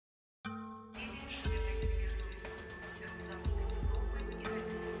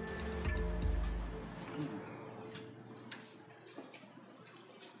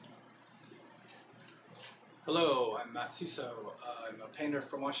Hello, I'm Matt Sesow. I'm a painter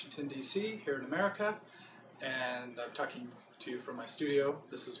from Washington, D.C. here in America, and I'm talking to you from my studio.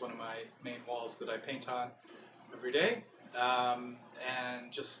 This is one of my main walls that I paint on every day,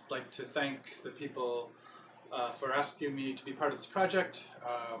 and just like to thank the people for asking me to be part of this project.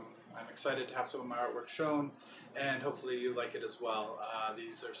 I'm excited to have some of my artwork shown, and hopefully you like it as well.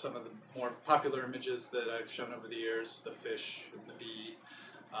 These are some of the more popular images that I've shown over the years, the fish and the bee,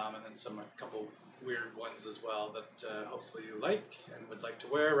 and then a couple weird ones as well that hopefully you like and would like to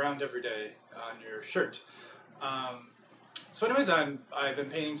wear around every day on your shirt. So anyways, I've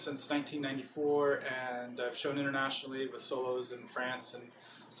been painting since 1994, and I've shown internationally with solos in France and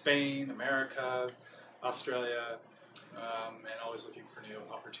Spain, America, Australia, and always looking for new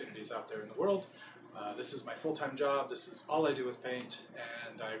opportunities out there in the world. This is my full-time job. This is all I do is paint,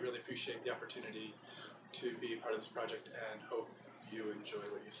 and I really appreciate the opportunity to be part of this project and hope you enjoy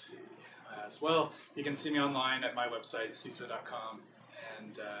what you see. As well, you can see me online at my website, sesow.com,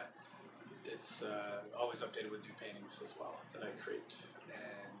 and it's always updated with new paintings as well that I create.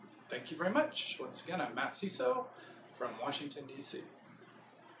 And thank you very much. Once again, I'm Matt Sesow from Washington, D.C.